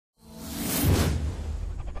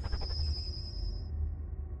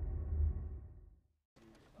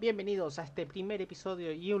Bienvenidos a este primer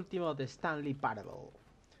episodio y último de Stanley Parable.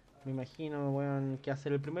 Me imagino, weón, que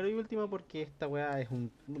hacer el primero y último porque esta weá es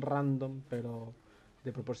un random, pero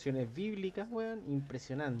de proporciones bíblicas, weón,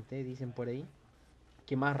 impresionante, dicen por ahí.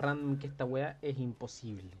 Que más random que esta weá es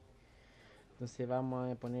imposible. Entonces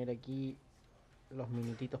vamos a poner aquí los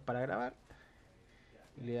minutitos para grabar.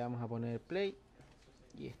 Y le vamos a poner play.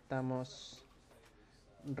 Y estamos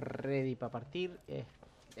ready para partir.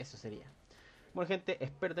 Eso sería. Bueno, gente,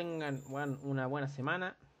 espero tengan una buena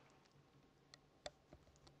semana.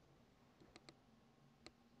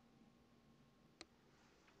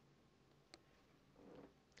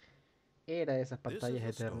 Era de esas pantallas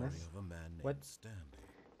eternas. What? Esta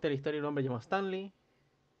es la historia de un hombre llamado Stanley.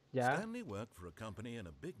 Ya. Stanley worked for a company in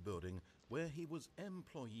a big building where he was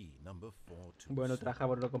employee number 427. Bueno, trabajaba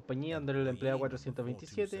por una compañía donde era el empleado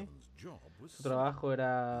 427. Su trabajo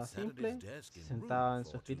era simple. Se sentaba en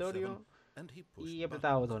su escritorio y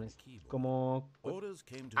apretaba botones. Como...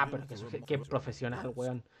 Ah, pero qué profesional,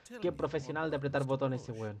 weón. Qué profesional de apretar botones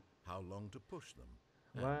ese weón.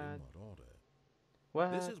 What?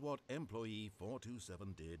 What? This is what employee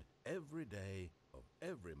 427 did every day of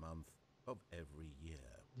every month of every year.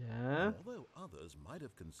 Ya. Although others might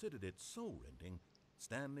have considered it soul-rending,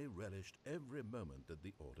 Stanley relished every moment that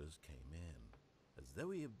the orders came in, as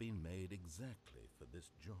though he had been made exactly for this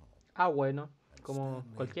job. Ah, bueno. And Como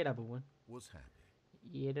Stanley cualquiera, pues, weón. was happy.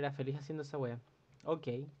 Y él era feliz haciendo esa wea. Ok.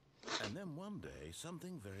 And then one day,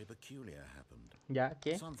 something very peculiar happened. Ya,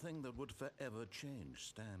 ¿qué? Something that would forever change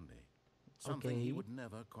Stanley. Something he would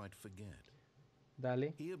never quite forget.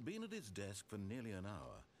 Dale. He had been at his desk for nearly an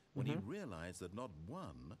hour when he realized that not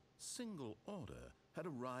one single order had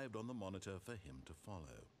arrived on the monitor for him to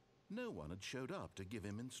follow. No one had showed up to give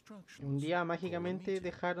him instructions. Un día mágicamente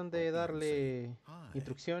dejaron de darle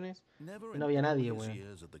instrucciones y Never no había in all nadie, his weón.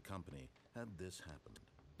 years at the company had this happened.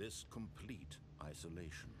 This complete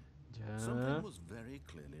isolation. Ya. Something was very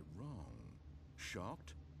clearly wrong.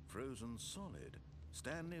 Shocked, frozen solid,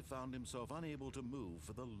 Stanley found himself unable to move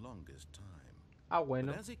for the longest time. Ah,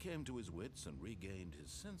 bueno. But as he came to his wits and regained his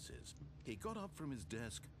senses, he got up from his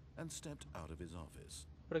desk and stepped out of his office.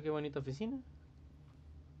 Pero qué bonita oficina.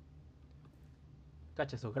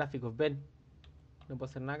 Cacha esos gráficos, ven. No puedo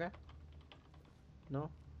hacer nada acá. No.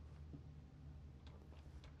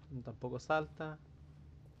 Tampoco salta.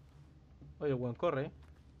 Oye, el weón corre.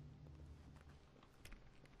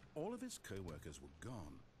 All of his co-workers were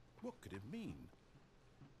gone. What could it mean?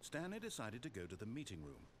 Stanley decided to go to the meeting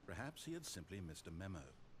room. Perhaps he had simply missed a memo.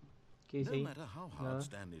 ¿Qué dice No ahí? matter how hard Nada.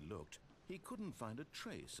 Stanley looked, he couldn't find a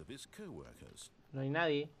trace of his co-workers. No hay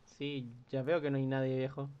nadie. Sí, ya veo que no hay nadie,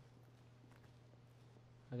 viejo.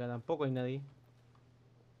 Acá tampoco hay nadie.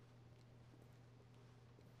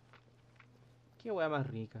 Qué wea más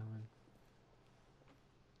rica, man.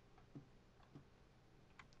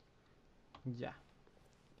 Ya.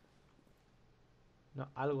 No,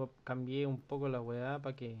 algo cambié un poco la weá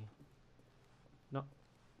para que... No,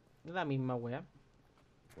 es la misma weá.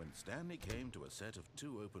 When Stanley came to a set of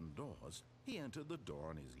two open doors, he entered the door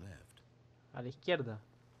on his left. A la izquierda.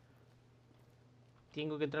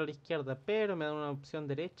 Tengo que entrar a la izquierda, pero me da una opción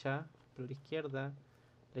derecha. Pero a la izquierda.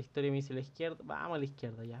 La historia me dice la izquierda. Vamos a la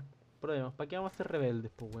izquierda ya. Probemos. ¿Para qué vamos a ser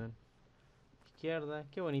rebeldes, pues, weón? Izquierda,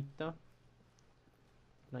 qué bonito.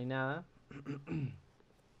 No hay nada.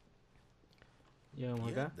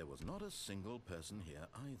 Llegamos acá. Yet there was not a single person here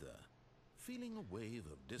either. Feeling a wave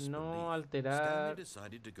of disbelief, No alterar. Stanley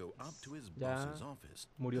decided to go up to his Ya. boss's office,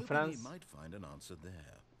 Murió hoping Franz. he might find an answer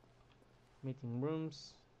there. Meeting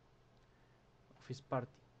rooms. Office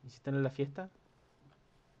party. ¿Y si están en la fiesta?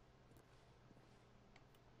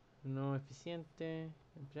 No eficiente.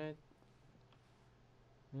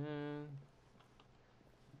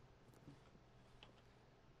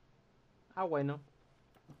 Ah, bueno.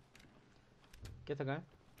 ¿Qué está acá?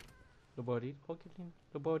 ¿Lo puedo abrir? Oh, qué lindo.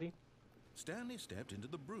 ¿Lo puedo abrir? Stanley stepped into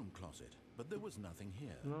the broom closet, but there was nothing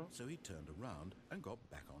here, No. so he turned around and got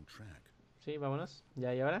back on track. Sí, vámonos.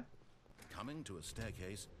 Ya, ¿y ahora? Coming to a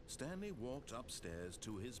staircase, Stanley walked upstairs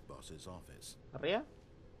to his boss's office. ¿Arriba?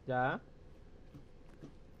 Ya.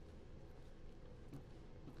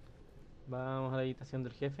 Vamos a la habitación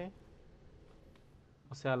del jefe.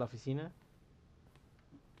 O sea, a la oficina.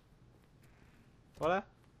 Hola.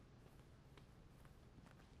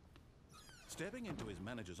 Stepping into his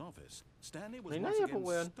manager's office, Stanley was No hay once nadie, again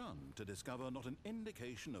pues, weón. stunned to discover not an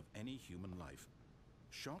indication of any human life.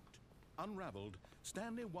 Shocked, unraveled,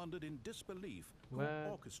 Stanley wondered in disbelief who What?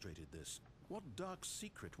 orchestrated this. What dark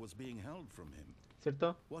secret was being held from him?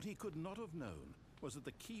 ¿Cierto? What he could not have known was that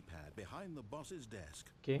the keypad behind the boss's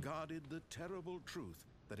desk ¿Qué? guarded the terrible truth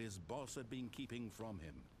that his boss had been keeping from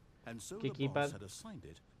him. And so ¿Qué the keypad? boss had assigned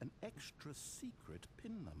it an extra secret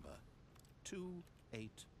pin number,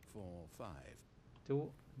 2845.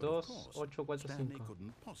 2, 2, 8, 4, Stanley 5.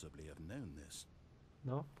 couldn't possibly have known this.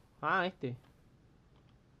 ¿No? Ah, este.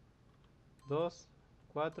 2,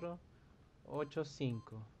 4, 8,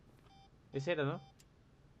 5. Ese era, ¿no?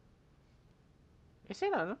 Ese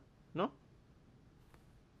era, ¿no? ¿No?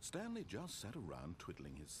 Stanley just sat around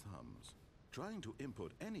twiddling his thumbs. Trying to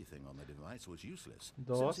input anything on the device was useless,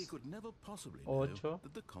 since he could never possibly know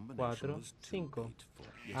that the combination was 284.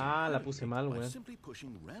 Ah, la puse mal, By weón. simply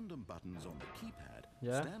pushing random buttons on the keypad,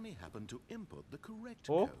 Ya. Stanley happened to input the correct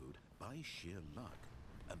Oh. code by sheer luck.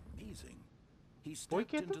 Amazing. He ¿Voy stepped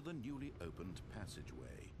quieto? into the newly opened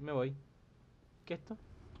passageway. Me voy. ¿Qué es esto?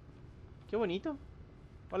 Qué bonito.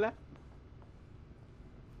 Hola.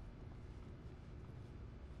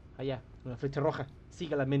 Allá, una flecha roja.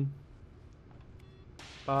 Sígala, men.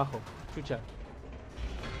 Para abajo. Chucha.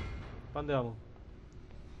 ¿Para dónde vamos?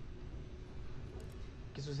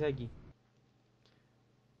 ¿Qué sucede aquí?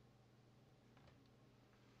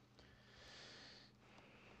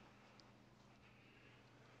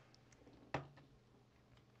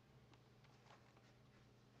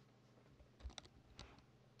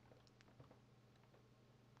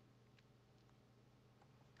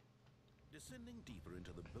 Descending deeper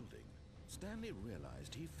into the building, Stanley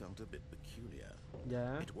realized he felt a bit peculiar.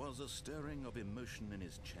 Ya. It was a stirring of emotion in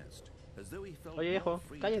his chest, as though he felt Oye, more viejo,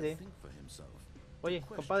 free cállate. to think for himself. Oye, to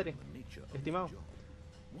compadre. question the nature of his Estimado. job.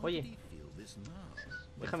 Why Oye. did he feel this now?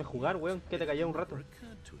 When Déjame for jugar, years weón, que te it callé un never rato.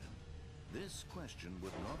 occurred to him. This question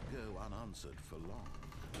would not go unanswered for long.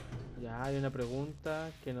 Ya hay una pregunta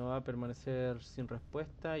que no va a permanecer sin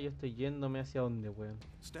respuesta y yo estoy yéndome hacia dónde, weón.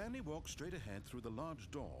 Stanley walked straight ahead through the large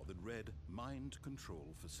door that read Mind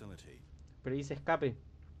Control Facility. Pero dice escape.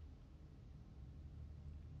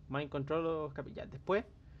 Mind control o escape. Ya, después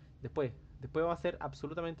vamos a hacer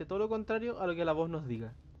absolutamente todo lo contrario a lo que la voz nos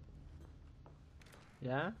diga.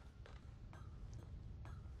 ¿Ya?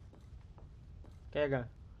 ¿Qué hay acá?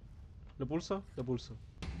 ¿Lo pulso? Lo pulso.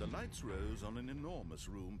 The lights rose on an enormous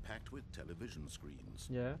room packed with television screens.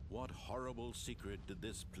 ¿Ya? What horrible secret did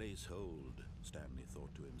this place hold? Stanley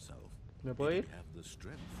thought to himself. ¿Me puedo Did ir? he have the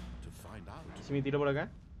strength to find out? Si me tiro por acá,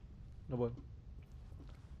 no puedo.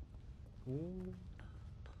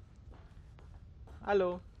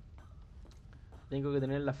 Aló. Tengo que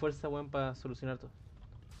tener la fuerza, weón, para solucionar todo.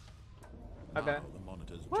 Acá. Now the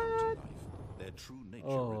monitors jumped to life. Their true nature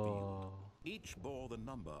revealed. Oh. Each bore the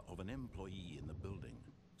number of an employee in the building,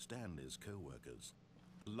 Stanley's co-workers.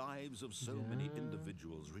 Lives of so many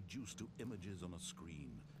individuals reduced to images on a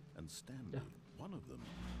screen, and Stanley, one of them,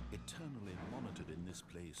 eternally monitored in this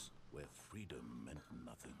place where freedom meant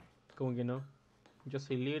nothing. Como que no. Yo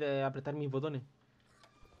soy libre de apretar mis botones.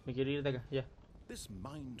 Me quiero ir de acá, ya. This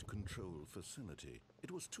mind control facility,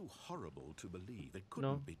 it was too horrible to believe. It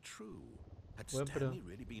couldn't be true. Had Stanley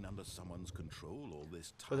really been under someone's control all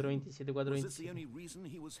this time? 427, Was this the 427. only reason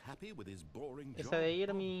he was happy with his boring job? Esa de ahí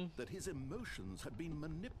era mi... That his emotions had been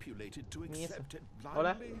manipulated to Mi esa. accept it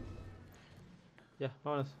Hola. blindly? Ya,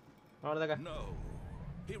 vámonos. Vámonos de acá. No,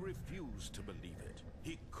 he refused to believe it.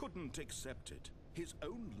 He couldn't accept it. His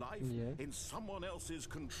own life Yeah. in someone else's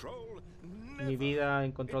control? Never. Mi vida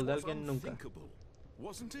en control It de was alguien, nunca. unthinkable,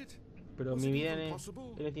 wasn't it? Pero Was mi it vida even en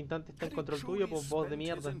possible? este instante está en Had he control tuyo, truly pues voz de spent his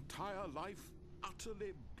mierda. entire life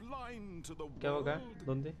utterly blind to the ¿Qué hago acá? world?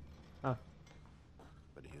 ¿Dónde? Ah,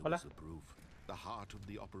 But here Hola. was the proof. The heart of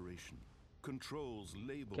the operation. Controls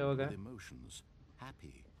labeled ¿Qué hago acá? with emotions.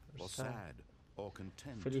 Happy or Sad. sad or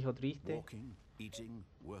content. feliz o triste. Walking, eating,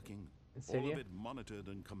 working. ¿En All serio? of it monitored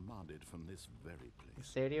and commanded from this very ¿En place.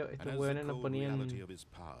 serio? And Estos as the hueones nos cold reality ponían... of his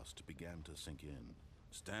past began to sink in,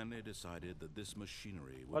 Stanley decided that this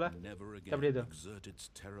machinery would Hola, never te again aprieto. exert its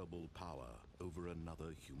terrible power over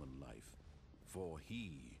another human life. For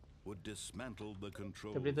he would dismantle the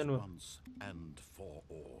controls aprieto de nuevo. once and for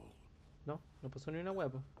all. No, no pasó ni una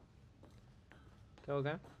hueá. ¿Qué hago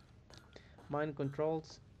acá? Mind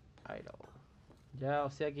controls idle. Ya, o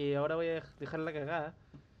sea que ahora voy a dejar la cagada.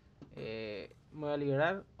 Me voy a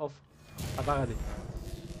liberar. Off. Apágate.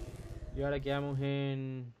 Y ahora quedamos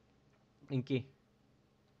en... ¿En qué?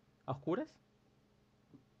 ¿A oscuras?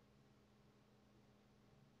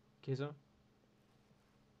 ¿Qué es eso?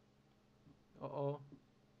 Oh, oh.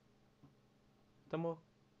 Estamos...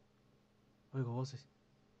 Oigo voces.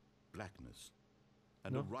 Blackness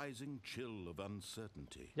and No. a rising chill of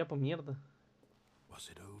uncertainty. Ya, pues mierda. Was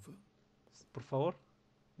it over? Por favor.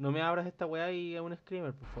 No me abras esta weá y a un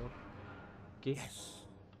screamer, por favor. ¿Qué? Yes.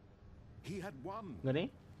 He had won.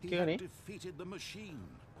 ¿Gané? He ¿Qué had gané? defeated the machine.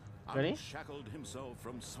 ¿Gané? Unshackled himself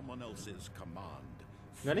from someone else's command.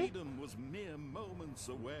 ¿Gané? Freedom was mere moments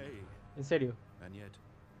away. ¿En serio? And yet,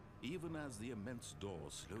 even as the immense door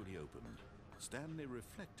slowly opened, Stanley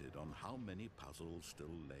reflected on how many puzzles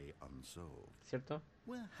still lay unsolved. ¿Cierto?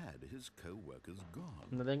 Where had his co-workers gone?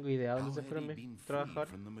 No tengo idea How dónde se had fueron he mis been freed trabajadores.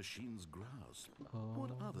 from the machine's grasp?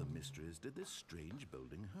 What other mysteries did this strange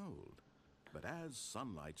building hold? But as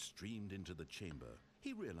sunlight streamed into the chamber,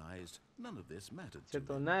 he realized none of this mattered to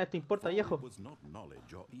 ¿Cierto? him. Nada de esto importa, For viejo. it was not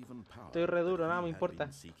knowledge or even power Estoy re duro, that nada he me had importa.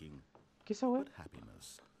 been seeking, ¿Qué es esa wea? but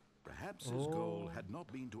happiness. Perhaps his goal Oh. had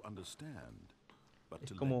not been to understand, but Es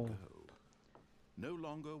to como- let go. No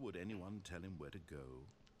longer would anyone tell him where to go,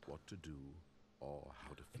 what to do, or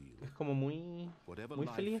how to feel. Es como muy... Whatever muy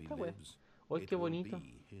life feliz he esta wea. lives, Uy, it qué will bonito.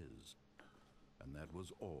 be his. And that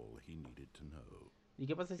was all he needed to know. ¿Y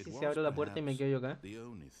qué pasa It si se was abre la puerta y me perhaps quedo yo acá? the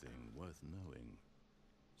only thing worth knowing.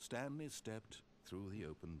 Stanley stepped through the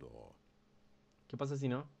open door. ¿Qué pasa si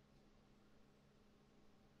no?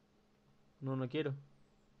 No, no quiero.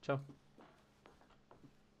 Chao.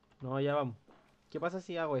 No, ya vamos. ¿Qué pasa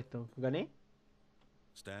si hago esto? ¿Gané?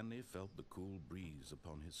 Stanley felt the cool breeze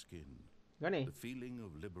upon his skin, Gané. the feeling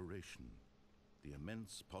of liberation, the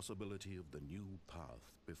immense possibility of the new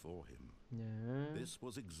path before him. Ya. This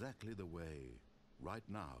was exactly the way, right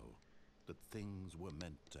now, that things were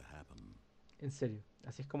meant to happen. En serio.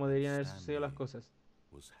 Así es como deberían haber sucedido las cosas.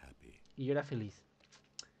 Was happy. Y yo era feliz.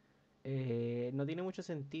 No tiene mucho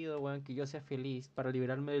sentido, weón, que yo sea feliz para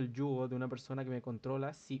liberarme del yugo de una persona que me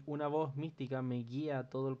controla si una voz mística me guía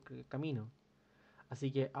todo el camino. Así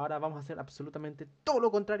que ahora vamos a hacer absolutamente todo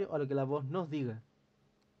lo contrario a lo que la voz nos diga.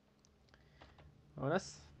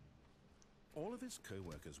 Vámonos. All of his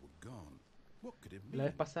co-workers were gone. What could it La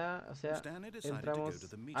vez mean? pasada, o sea, Stanley decided to entramos go to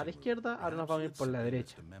the a meeting la room. izquierda, ahora nos Perhaps vamos a he ir had por la simply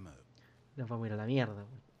derecha. missed a memo. Nos vamos a ir a la mierda,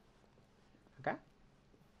 weón. ¿Acá?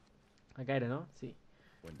 Acá era, ¿no? Sí.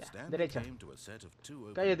 When Ya, Stanley derecha. came to a set of two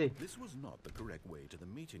open Cállate. This was not the correct way to the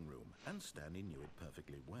meeting room, and Stanley knew it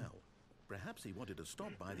perfectly well. Perhaps he wanted to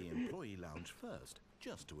stop by the employee lounge first,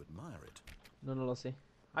 just to admire it. No, no lo sé.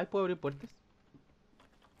 Ay, ¿puedo abrir puertas?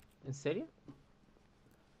 ¿En serio?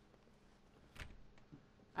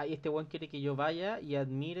 Ay, este weón quiere que yo vaya y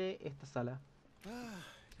admire esta sala. Ah,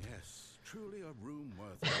 yes, truly a room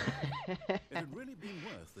worth it. It had really been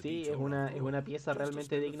worth the Sí, detour es after una all, pieza just to realmente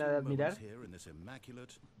spend a digna few de admirar. moments here in this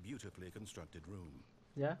immaculate, beautifully constructed room.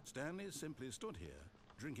 ¿Ya? Stanley simply stood here,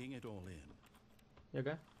 drinking it all in. ¿Y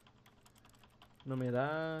acá? No me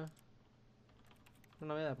da...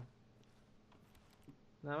 No me da, po.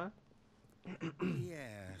 Nada más.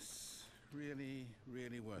 Yes, really,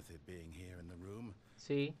 really worth it being here in the room.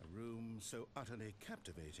 Sí. A room so utterly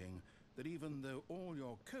captivating that even though all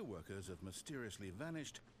your co-workers have mysteriously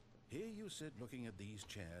vanished, here you sit looking at these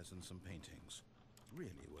chairs and some paintings.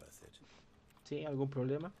 Really worth it. Sí, ¿algún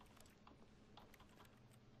problema?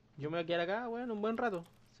 Yo me voy a quedar acá, weón, un buen rato.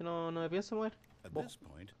 Si no, no me pienso mover. At Bo- this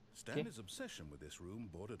point, Stanley's obsession with this room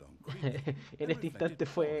bordered on creepy. En and este instante reflected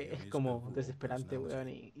fue poorly on es his como overall desesperante, weón,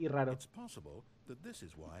 personality. y raro. It's possible that this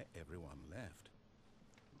is why everyone left.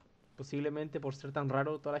 Posiblemente por ser tan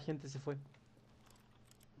raro toda la gente se fue.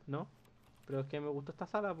 ¿No? Pero es que me gustó esta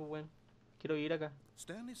sala, pues weón. Quiero ir acá.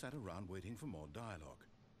 Stanley sat around waiting for more dialogue,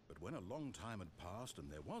 but when a long time had passed and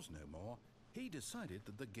there was no more, he decided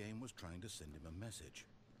that the game was trying to send him a message.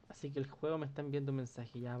 Así que el juego me está enviando un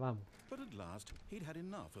mensaje, ya vamos. But at last, he'd had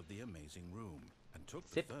enough of the amazing room and took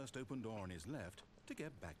the Sit. first open door on his left to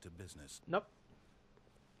get back to business. No.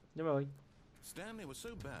 Yo me voy. Stanley was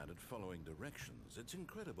so bad at following directions, it's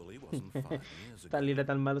incredible he wasn't 5 years ago. Stanley era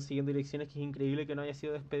tan malo siguiendo direcciones que es increíble que no haya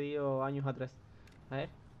sido despedido años atrás. A ver.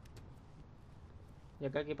 ¿Y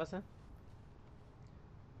acá qué pasa?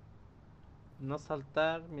 No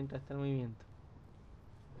saltar mientras está en movimiento.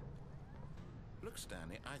 Look,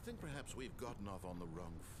 Stanley, I think perhaps we've gotten off on the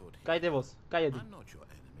wrong foot here. Cállate vos, cállate. I'm not your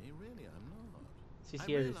enemy, really, I'm not. Sí, I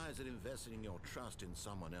sí eres. realize that investing your trust in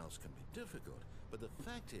someone else can be difficult, but the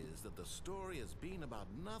fact is that the story has been about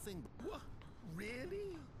nothing. What?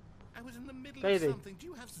 Really? I was in the middle Cállate. of something. Do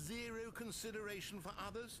you have zero consideration for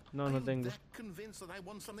others? No, Are no you tengo. that convinced that I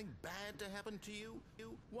want something bad to happen to you?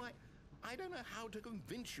 Why? I don't know how to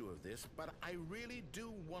convince you of this, but I really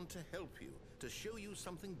do want to help you, to show you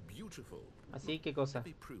something beautiful. Así que cosa. Let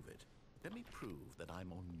me prove it. Let me prove that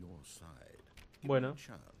I'm on your side. Give me Bueno. a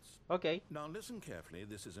chance. Ok. Now listen carefully,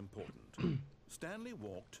 this is important. Stanley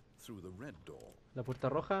walked through the red door. La puerta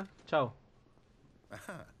roja. Chao.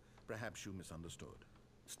 Aha, perhaps you misunderstood.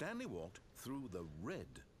 Stanley walked through the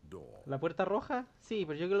red door. La puerta roja. Sí,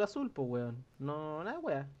 pero yo quiero la azul, pues weón. No, nada,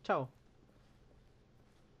 weón. Chao.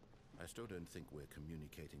 I still don't think we're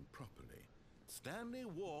communicating properly. Stanley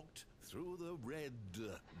walked through the red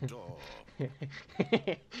door.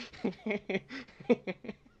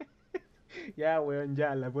 Ya, weón,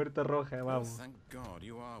 ya, la puerta roja, Oh, vamos. thank God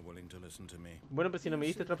you are willing to listen to me. Bueno, pero si no me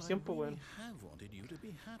You diste see otra that I opción, pues, really weón. have wanted you to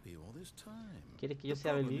be happy all this time. ¿Quieres que yo The sea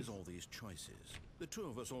problem feliz? is all these choices. The two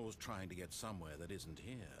of us always trying to get somewhere that isn't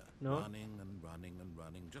here. No. Running and running and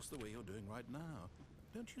running, just the way you're doing right now.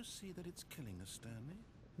 Don't you see that it's killing us, Stanley?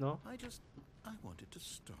 No. I wanted to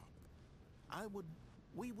stop.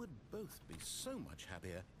 We would both be so much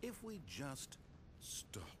happier if we just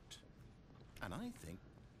stopped. And I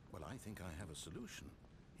think I have a solution.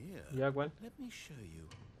 Here, ¿Ya cuál? let me show you.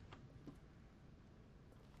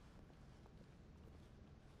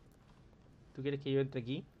 ¿Tú quieres que yo entre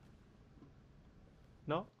aquí?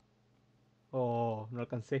 ¿No? Oh, no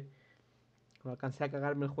alcancé. No alcancé a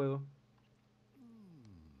cagarme el juego.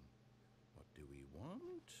 What do we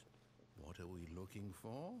want? What are we looking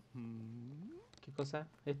for? ¿Qué cosa?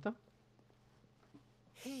 ¿Esto?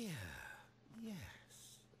 Here.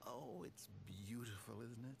 Yes. Oh, it's beautiful,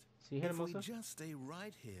 isn't it? Sí, es If we hermoso. just stay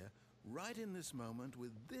right here, right in this moment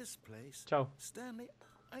with this place. Chao. Stanley,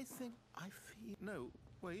 I think I feel... No,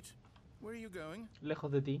 wait. Where are you going?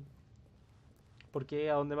 Lejos de ti. ¿Por qué?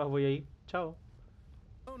 ¿A dónde más voy a ir? Chao.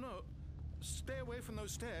 Oh, no. Stay away from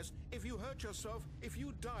those stairs. If you hurt yourself, if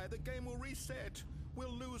you die, the game will reset.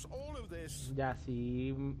 We'll lose all of this. Ya,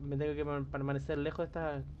 si me tengo que permanecer lejos de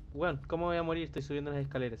esta... Bueno, ¿cómo voy a morir? Estoy subiendo las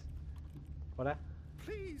escaleras. ¿Ahora?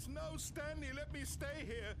 Please, no, Stanley, let me stay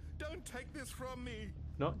here. Don't take this from me.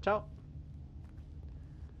 No, chao.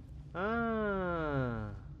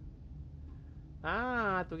 Ah.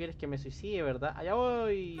 Ah, tú quieres que me suicide, ¿verdad? Allá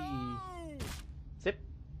voy. No! Sí.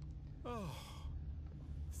 Oh,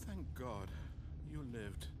 thank God. You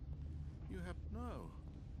lived. You have... No.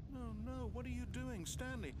 No, no. What are you doing,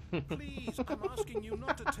 Stanley? Please, I'm asking you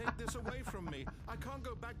not to take this away from me. I can't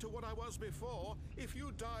go back to what I was before. If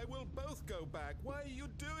you die, we'll both go back. Why are you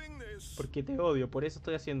doing this? Porque te odio, por eso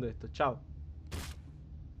estoy haciendo esto. Chao.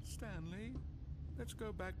 Stanley, let's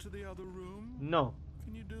go back to the other room. No.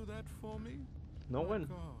 Can you do that for me? No, My bueno.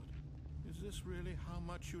 God. Is this really how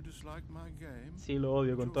much you dislike my game? Sí, lo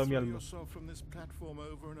odio con You'll toda mi throw alma. yourself from this platform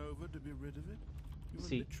over and over to be rid of it? You are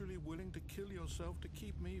Sí. literally willing to kill yourself to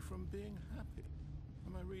keep me from being happy.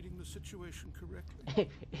 Am I reading the situation correctly?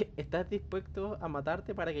 ¿Estás dispuesto a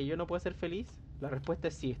matarte para que yo no pueda ser feliz? La respuesta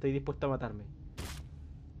es sí, estoy dispuesto a matarme.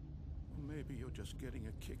 Or maybe you're just getting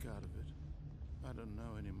a kick out of it. I don't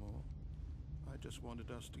know anymore. I just wanted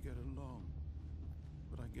us to get along.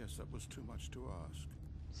 But I guess that was too much to ask.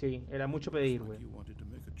 Sí, era mucho Looks pedir, like güey. you wanted to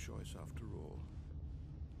make a choice after all.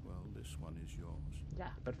 Well, this one is yours.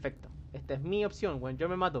 Ya, perfecto. Esta es mi opción, güey. Yo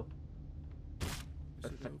me mato. Is it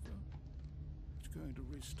Perfecto. over? It's going to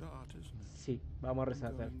restart, isn't it? Sí, vamos a I'm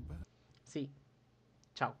resetear. going back. Sí.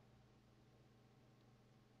 Chao.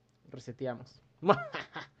 Reseteamos.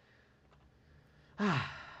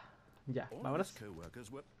 Ah, ya, All vámonos. his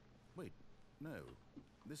co-workers were... Wait, no.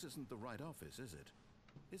 This isn't the right office, is it?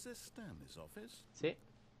 Is this Stanley's office? Sí.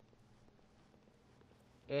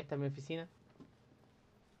 Esta es mi oficina.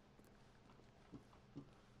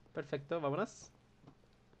 Perfecto, vámonos.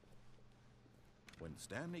 When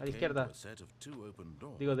Stanley A la came izquierda. to a set of two open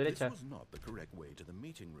doors, Digo, this derecha. was not the correct way to the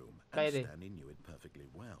meeting room, and Cállate. Stanley knew it perfectly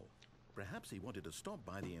well. Perhaps he wanted to stop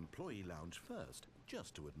by the employee lounge first,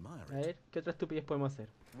 just to admire A it. ver, ¿qué otra estupidez podemos hacer?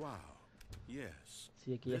 Wow. Yes.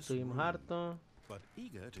 Sí, aquí ya This estuvimos room. harto. But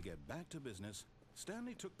eager to get back to business,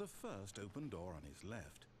 Stanley took the first open door on his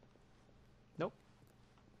left. No.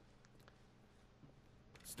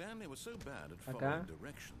 Stanley was so bad at Acá. following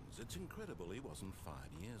directions, it's incredible he wasn't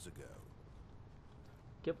fired years ago.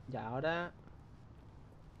 ¿Qué? Ya, ahora...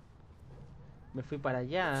 Me fui para But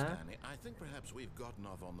allá. Stanley, I think perhaps we've gotten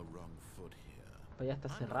off on the wrong foot here. Para allá está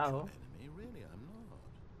I'm not cerrado. your enemy, really, I'm not.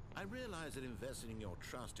 I realize that investing your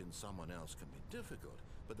trust in someone else can be difficult,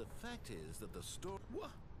 but the fact is that the store...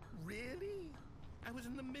 What? Really? I was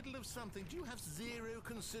in the middle of something. Do you have zero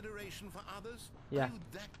consideration for others? Yeah. Are you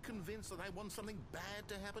that convinced that I want something bad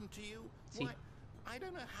to happen to you? Sí. Why, I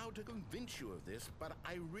don't know how to convince you of this, but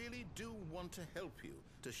I really do want to help you,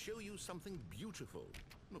 to show you something beautiful.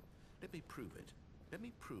 Look, let me prove it. Let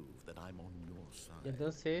me prove that I'm on your side. Y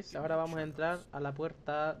entonces, Give ahora me a vamos a entrar chance. a la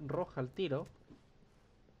puerta roja al tiro.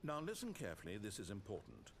 Now listen carefully, this is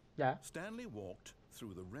important. Ya, Stanley walked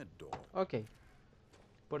through the red door. ok.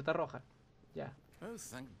 Puerta roja. Ya. Oh,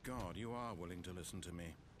 thank God you are willing to listen to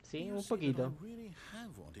me. Sí, You un see that poquito. I really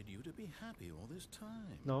have wanted you to be happy all this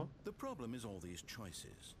time. No. The problem is all these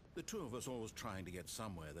choices. The two of us always trying to get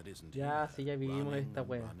somewhere that isn't Ya, here. sí, ya vivimos Running esta and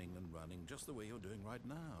wea. running and running, just the way you're doing right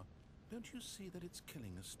now. Don't you see that it's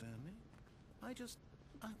killing us, Stanley?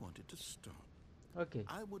 I wanted to stop. Ok.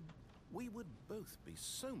 We would both be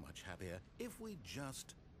so much happier if we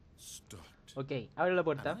just stopped. Ok, abre la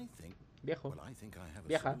puerta. And I think, Viejo. well, I think I have a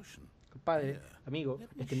Vieja. solution. Compadre. Here, Amigo.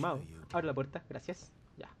 let me Estimado. show you. Abre la puerta. Gracias.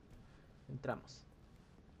 Ya. Entramos.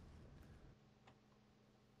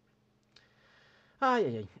 Ay,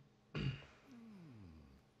 ay, ay.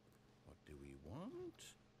 What do we want?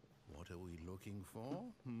 What are we looking for?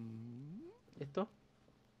 ¿Esto?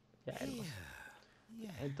 Ya, hermoso.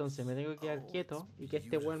 Yes. Entonces me tengo que quedar Oh, quieto it's y que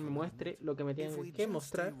este weón me beautiful, muestre isn't it? lo que me If tiene we que just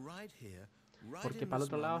mostrar. stay right here, right Porque in para el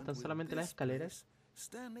this otro lado moment están with solamente las this escaleras. place,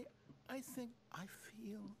 Stanley, I think I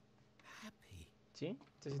feel happy. ¿Sí?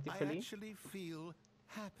 ¿Te sentís I feliz? actually feel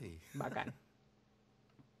happy. Bacán.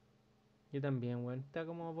 Yo también, weón. Está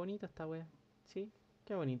como bonita esta wea. Sí,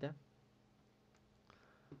 qué bonita.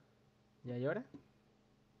 ¿Ya y ahora?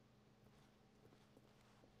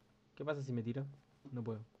 ¿Qué pasa si me tiro? No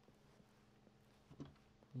puedo.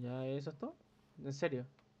 ¿Ya eso es todo? ¿En serio?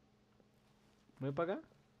 ¿Me voy para acá?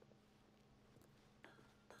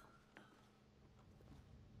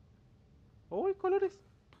 ¡Uy, colores!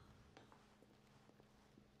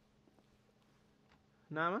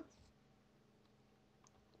 ¿Nada más?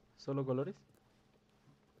 ¿Solo colores?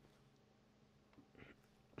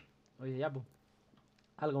 Oye, ya, pues.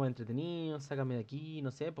 Algo más entretenido, sácame de aquí,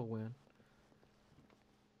 no sé, pues, weón.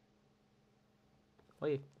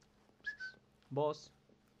 Oye, vos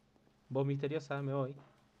misteriosa, me voy.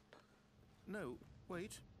 No,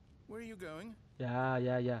 wait. Where are you going? Ya,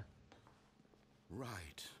 ya, ya.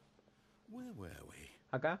 Right. Where were we?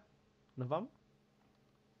 ¿Acá? ¿Nos vamos?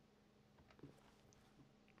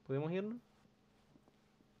 ¿Podemos irnos?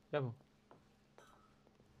 Ya, pues.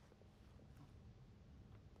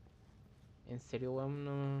 En serio, weón,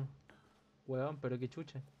 no... Weón, pero qué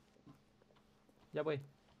chucha. Ya, pues.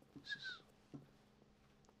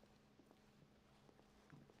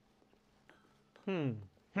 Hmm.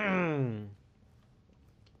 Me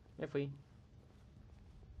fui.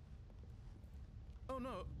 Oh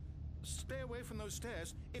no. Stay away from those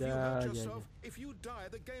stairs. If Ya, you hurt ya, yourself, if you die,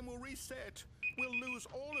 the game will reset. We'll lose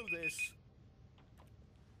all of this.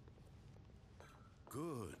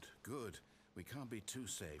 Good, good. We can't be too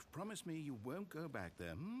safe. Promise me you won't go back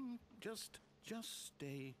there. Just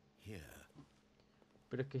stay here.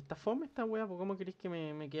 Pero es que está fome esta wea, pues ¿cómo queréis que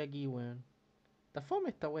me quede aquí, weón? Está fome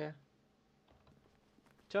esta wea.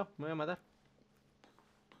 Chao, me voy a matar.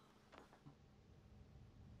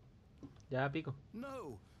 Ya, pico.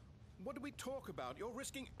 No. What do we talk about? You're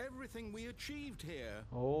risking everything we achieved here.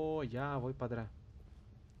 Oh, ya, voy para atrás.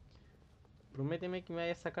 Prométeme que me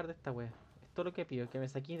vayas a sacar de esta wea. Es todo lo que pido, que me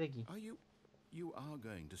saquís de aquí. You are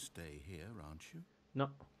going to stay here, aren't you? No.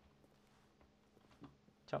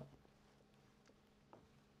 Chao.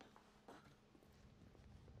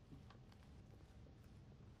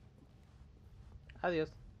 Adiós.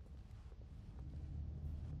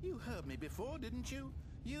 You heard me before, didn't you?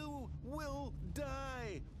 You will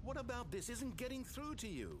die. What about this isn't getting through to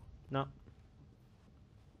you? No.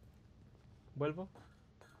 ¿Vuelvo?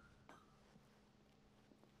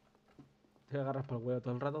 Te agarras por el huevo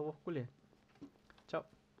todo el rato, vos, culia. Chao.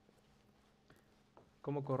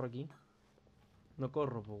 ¿Cómo corro aquí? No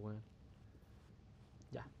corro, pues, weón.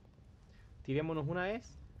 Ya. Tirémonos una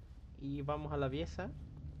vez y vamos a la pieza.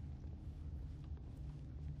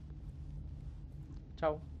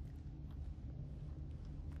 Chao.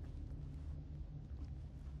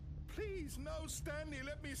 Please, no, Stanley,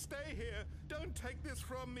 let me stay here. Don't take this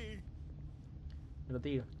from me. Me lo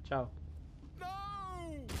tiro. Chao.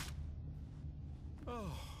 No!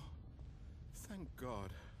 Oh, thank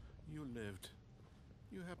God you lived.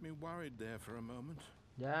 You had me worried there for a moment.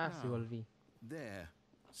 Ya, sí Now, volví. There.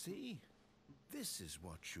 See? This is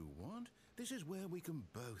what you want. This is where we can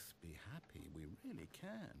both be happy. We really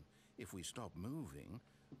can. If we stop moving,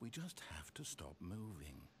 we just have to stop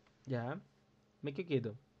moving. Ya. Me quedo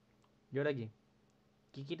quieto. ¿Y ahora qué?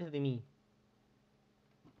 ¿Qué quieres de mí?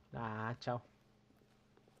 Ah, chao.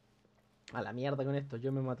 A la mierda con esto,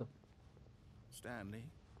 yo me mato. Stanley,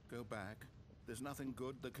 go back. There's nothing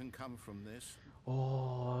good that can come from this.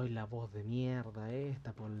 Oh, la voz de mierda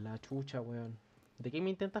esta, por la chucha, weón. ¿De qué me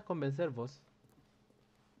intentas convencer vos?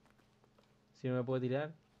 Si no me puedo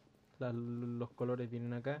tirar, los colores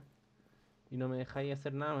vienen acá y no me dejáis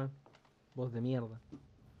hacer nada más. Voz de mierda.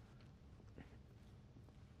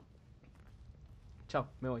 Chao,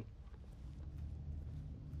 me voy.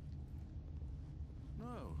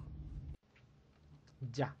 No.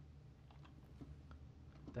 Ya.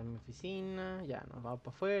 Está en mi oficina, ya, nos vamos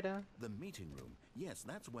para afuera. The meeting room. Yes,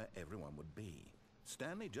 that's where everyone would be.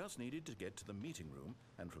 Stanley just needed to get to the meeting room,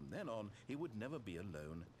 and from then on, he would never be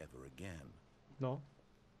alone ever again. No.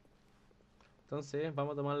 Entonces,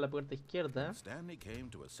 vamos a tomar la puerta izquierda. When Stanley came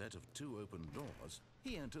to a set of 2 open doors,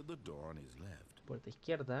 he entered the door on his left. Puerta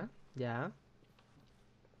izquierda, ya.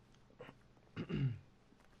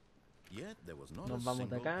 Yet there was not Nos a vamos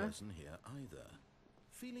de single acá. person here either.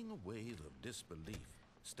 Feeling a wave of disbelief,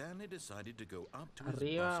 Stanley decided to go up to his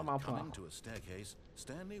Arriba, boss. vamos Coming abajo. to a staircase,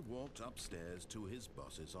 Stanley walked upstairs to his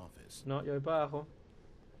boss's office. No, yo voy para abajo.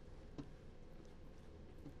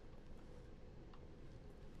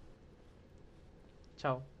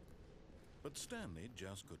 Chao. But Stanley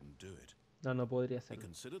just couldn't do it. No, no podría He hacerlo.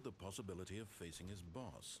 considered the possibility of facing his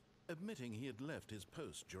boss, admitting he had left his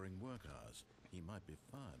post during work hours. He might be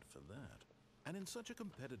fired for that. And in such a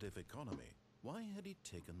competitive economy, why had he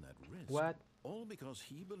taken that risk? What? All because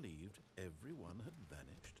he believed everyone had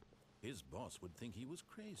vanished. His boss would think he was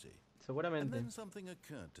crazy. And Seguramente. then something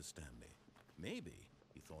occurred to Stanley. Maybe,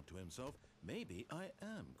 he thought to himself, maybe I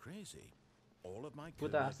am crazy. All of my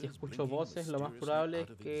Puta, si coworkers escucho blinking voces, lo más mysteriously probable out es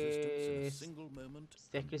of que existence in a es- single moment,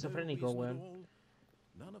 sea for no esquizofrénico, reason at weón. all.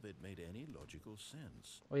 None of it made any logical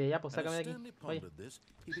sense. Oye, ya, pues And sácame as de aquí. Stanley Oye, pondered this,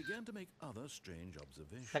 he began to make other strange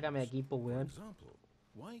observations. sácame de aquí, po, For weón. example,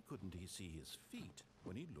 why couldn't he see his feet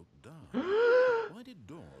when he looked down? Why did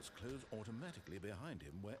doors close automatically behind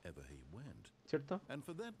him wherever he went? ¿Cierto? And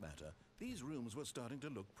for that matter, these rooms were starting to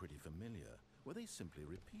look pretty familiar. Were they simply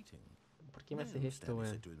repeating? ¿Por qué me No, haces esto, Stanley weón?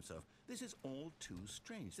 said to himself, this is all too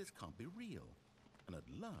strange. This can't be real. And at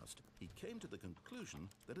last, he came to the conclusion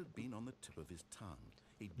that had been on the tip of his tongue.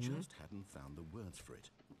 He just hadn't found the words for it.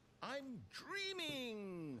 I'm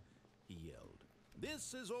dreaming, he yelled.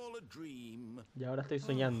 This is all a dream. Y ahora estoy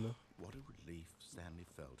soñando. What a relief Stanley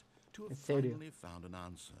felt to have ¿En serio? finally found an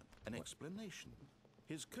answer, an explanation.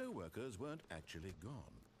 His co-workers weren't actually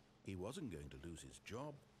gone. He wasn't going to lose his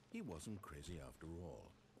job. He wasn't crazy after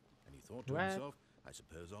all. And he thought to What? himself, I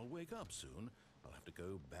suppose I'll wake up soon. I'll have to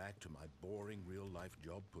go back to my boring real-life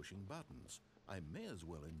job pushing buttons. I may as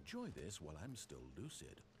well enjoy this while I'm still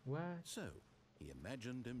lucid. What? So, he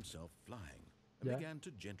imagined himself flying and Yeah. began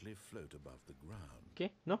to gently float above the ground. ¿Qué?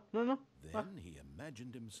 No, no, no. Ah, Then he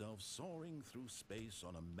imagined himself soaring through space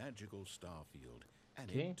on a magical starfield, and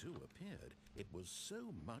Okay. it too appeared. It was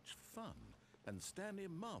so much fun, and Stanley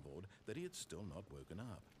marveled that he had still not woken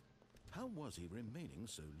up. How was he remaining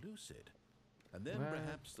so lucid? And then Well-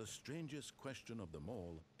 perhaps the strangest question of them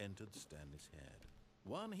all entered Stanley's head.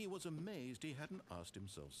 One he was amazed he hadn't asked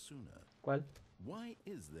himself sooner. ¿Cuál? Why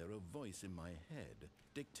is there a voice in my head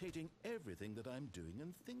dictating everything that I'm doing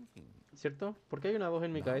and thinking? ¿Cierto? ¿Por qué hay una voz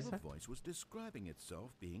en mi Now the cabeza? voice was describing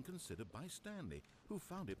itself being considered by Stanley, who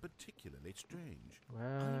found it particularly strange.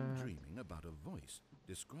 I'm What? dreaming about a voice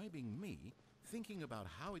describing me, thinking about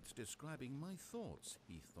how it's describing my thoughts,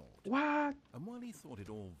 he thought. What? And while he thought it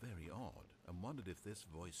all very odd, and wondered if this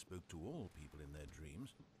voice spoke to all people in their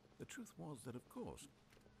dreams, the truth was that, of course,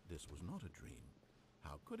 this was not a dream.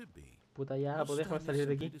 How could it be? Puta ya, Was pues déjame Stanley salir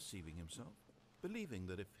de simply aquí. deceiving himself, believing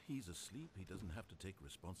that if he's asleep, he doesn't have to take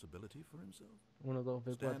responsibility for himself? 1, 2,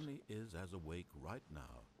 B4. Stanley is as awake right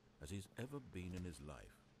now as he's ever been in his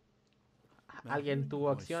life. Now, Alguien hearing the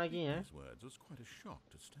tuvo voice acción aquí, speak ¿eh? these words was quite a shock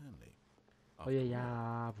to Stanley. Oye, After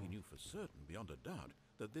ya, all, po. he knew for certain, beyond a doubt,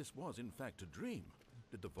 that this was in fact a dream.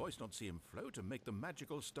 Did the voice not see him float and make the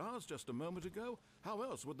magical stars just a moment ago? How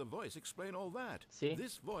else would the voice explain all that? Sí.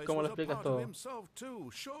 This voice ¿Cómo lo was a explicas part todo? of himself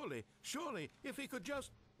too. Surely, if he could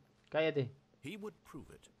just... Cállate. He would prove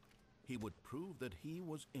it. He would prove that he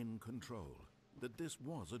was in control, that this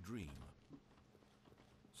was a dream.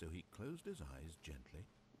 So he closed his eyes gently,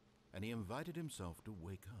 and he invited himself to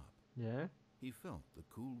wake up. ¿Ya? He felt the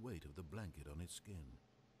cool weight of the blanket on his skin,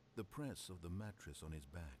 the press of the mattress on his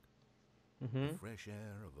back, the fresh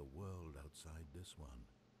air of a world outside this one.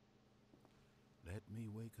 Let me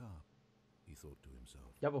wake up, he thought to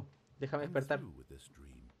himself. Ya, pues. Déjame I'm despertar. through with this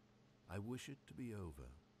dream. I wish it to be over.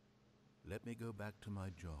 Let me go back to my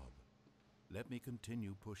job. Let me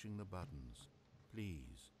continue pushing the buttons.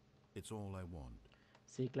 Please. It's all I want.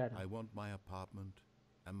 Sí, claro. I want my apartment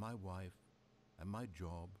and my wife and my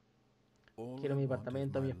job. All Quiero I mi want is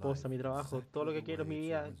apartamento, my mi esposa, mi life trabajo. Todo lo que exactly quiero es the mi way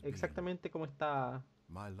vida it's always been. exactamente como está.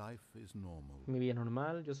 My life is normal. Mi vida es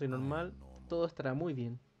normal, yo soy I am normal. normal. Todo estará muy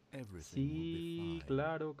bien. Everything will Sí, be fine.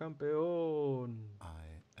 claro, campeón.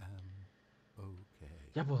 I am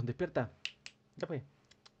okay. Ya, pues, despierta. Ya, pues.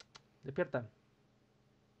 Despierta.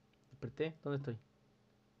 Desperté. ¿Dónde estoy?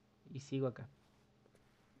 Y sigo acá.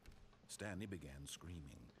 Stanley began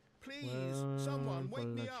screaming. Please, Well, someone, wake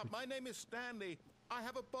well, me that's up. it. My name is Stanley. I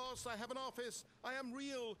have a boss. I have an office. I am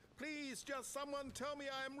real. Please, just someone tell me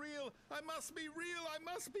I am real. I must be real. I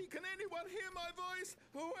must be. Can anyone hear my voice?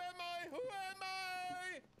 Who am I? Who am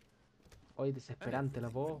I? Hoy desesperante la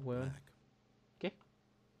Everything voz, went weón. black. ¿Qué?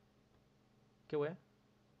 ¿Qué weón?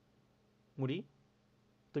 ¿Morí?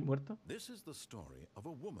 ¿Estoy muerto? This is the story of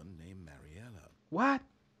a woman named Mariella. ¿What?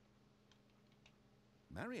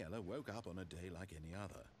 Mariella woke up on a day like any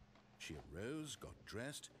other. She arose, got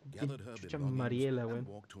dressed, gathered her Chucha belongings, Mariela, and weón.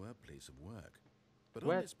 walked to her place of work. But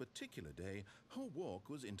What? on this particular day, her walk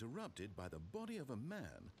was interrupted by the body of a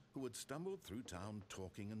man who had stumbled through town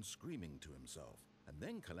talking and screaming to himself, and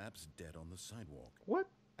then collapsed dead on the sidewalk. What?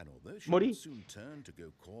 And although she Morí. would soon turn to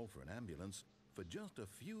go call for an ambulance, for just a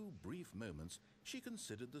few brief moments, she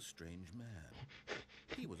considered the strange man.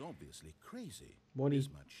 He was obviously crazy. Morí. This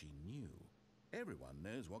much she knew. Everyone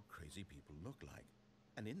knows what crazy people look like.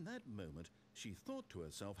 And in that moment, she thought to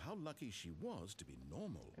herself how lucky she was to be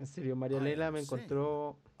normal. En serio, Mariela me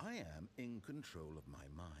encontró. I am in control of my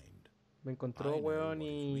mind. Me I encontró, know weón, what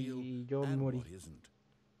is real y yo me and morí. what isn't.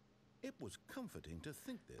 It was comforting to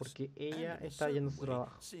think this, Porque and ella in a está yendo a certain su way,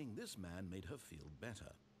 trabajo. seeing this man made her feel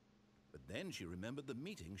better. But then she remembered the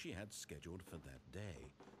meeting she had scheduled for that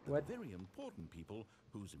day. The What? very important people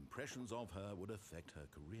whose impressions of her would affect her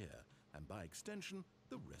career, and by extension,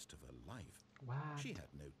 the rest of her life. What? She had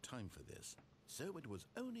no time for this, so it was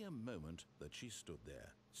only a moment that she stood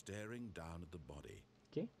there, staring down at the body.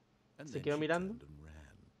 ¿Qué? And ¿Se then quedó she mirando? turned and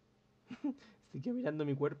ran. Se quedó mirando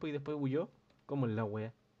mi cuerpo y después huyó. ¿Cómo es la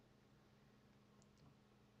wea?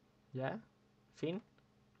 ¿Ya? ¿Fin?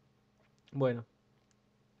 Bueno.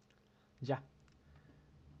 Ya.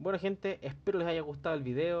 Bueno, gente, espero les haya gustado el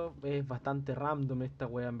video. Es bastante random esta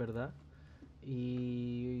wea, en verdad.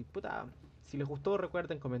 Y puta, si les gustó,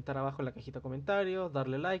 recuerden comentar abajo en la cajita de comentarios,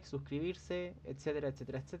 darle like, suscribirse, etcétera,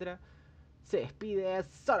 etcétera, etcétera. Se despide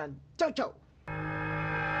Soran. Chau, chau.